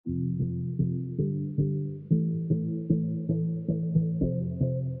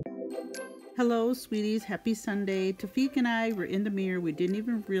Hello, sweeties. Happy Sunday. Tafik and I were in the mirror. We didn't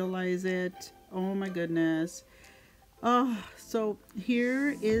even realize it. Oh my goodness. So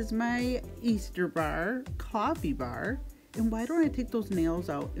here is my Easter bar, coffee bar. And why don't I take those nails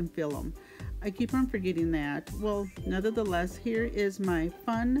out and fill them? I keep on forgetting that. Well, nevertheless, here is my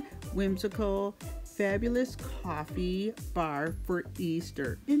fun, whimsical, fabulous coffee bar for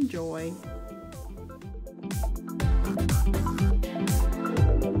Easter. Enjoy.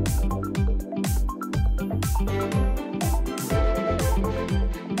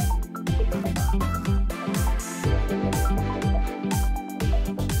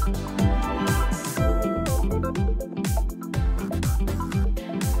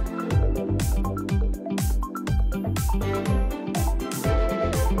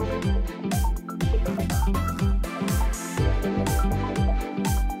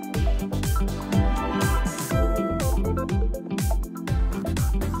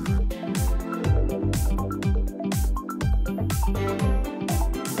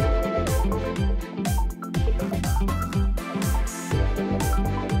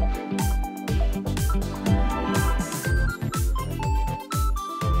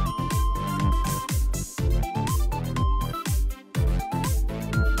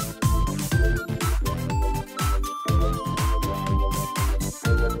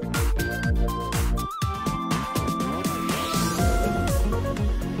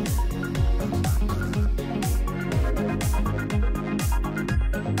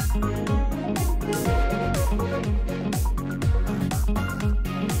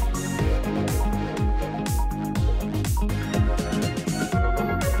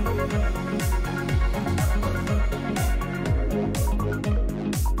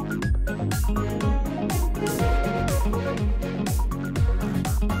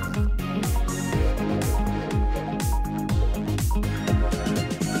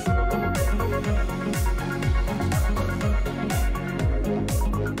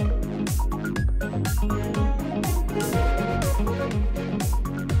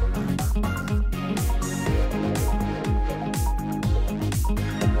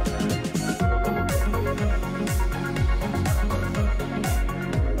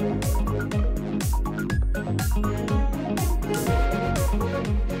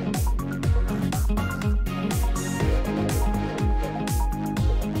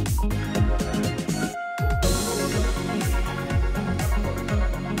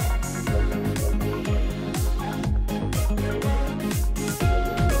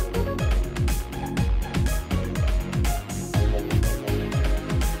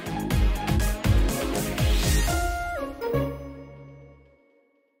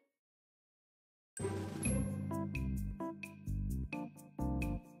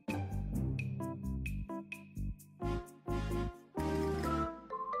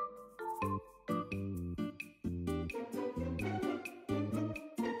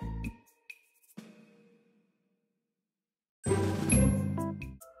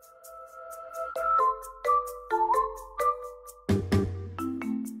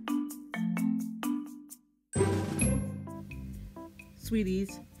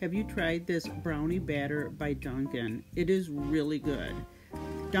 Sweeties, have you tried this brownie batter by Dunkin'? It is really good.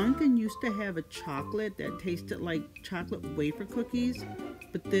 Dunkin' used to have a chocolate that tasted like chocolate wafer cookies,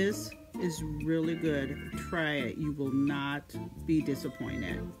 but this is really good. Try it. You will not be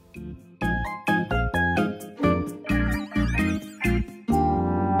disappointed.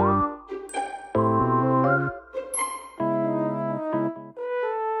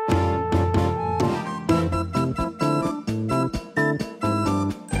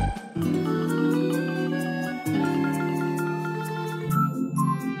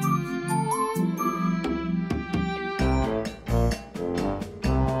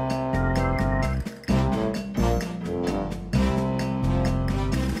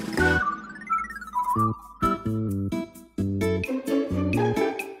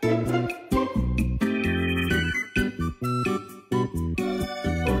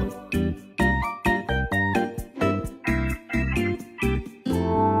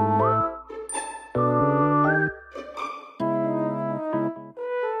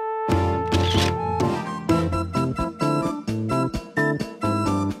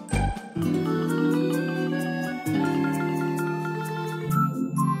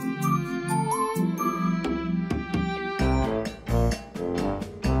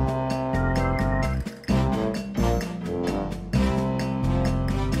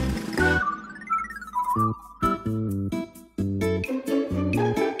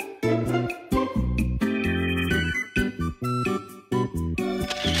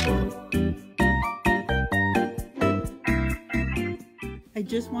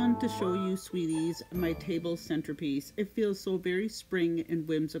 just wanted to show you, sweeties, my table centerpiece. It feels so very spring and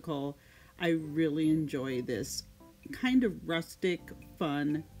whimsical. I really enjoy this kind of rustic,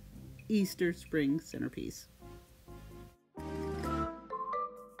 fun Easter spring centerpiece.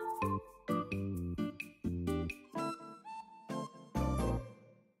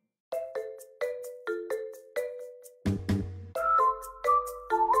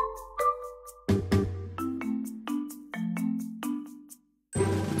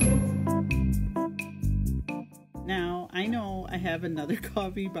 Now, I know I have another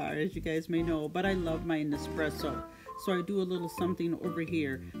coffee bar, as you guys may know, but I love my Nespresso. So I do a little something over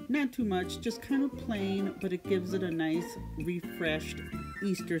here. Not too much, just kind of plain, but it gives it a nice, refreshed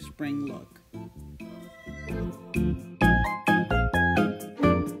Easter spring look.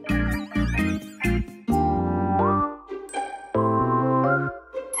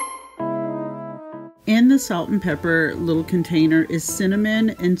 In the salt and pepper little container is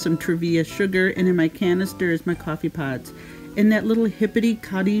cinnamon and some Trevia sugar, and in my canister is my coffee pods. In that little hippity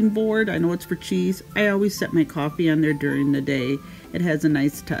cutting board, I know it's for cheese, I always set my coffee on there during the day. It has a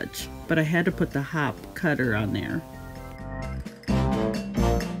nice touch, but I had to put the hop cutter on there.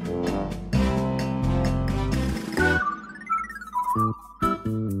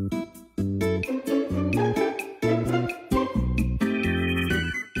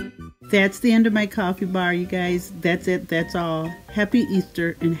 That's the end of my coffee bar, you guys. That's it. That's all. Happy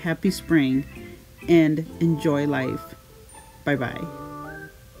Easter and happy spring, and enjoy life. Bye-bye.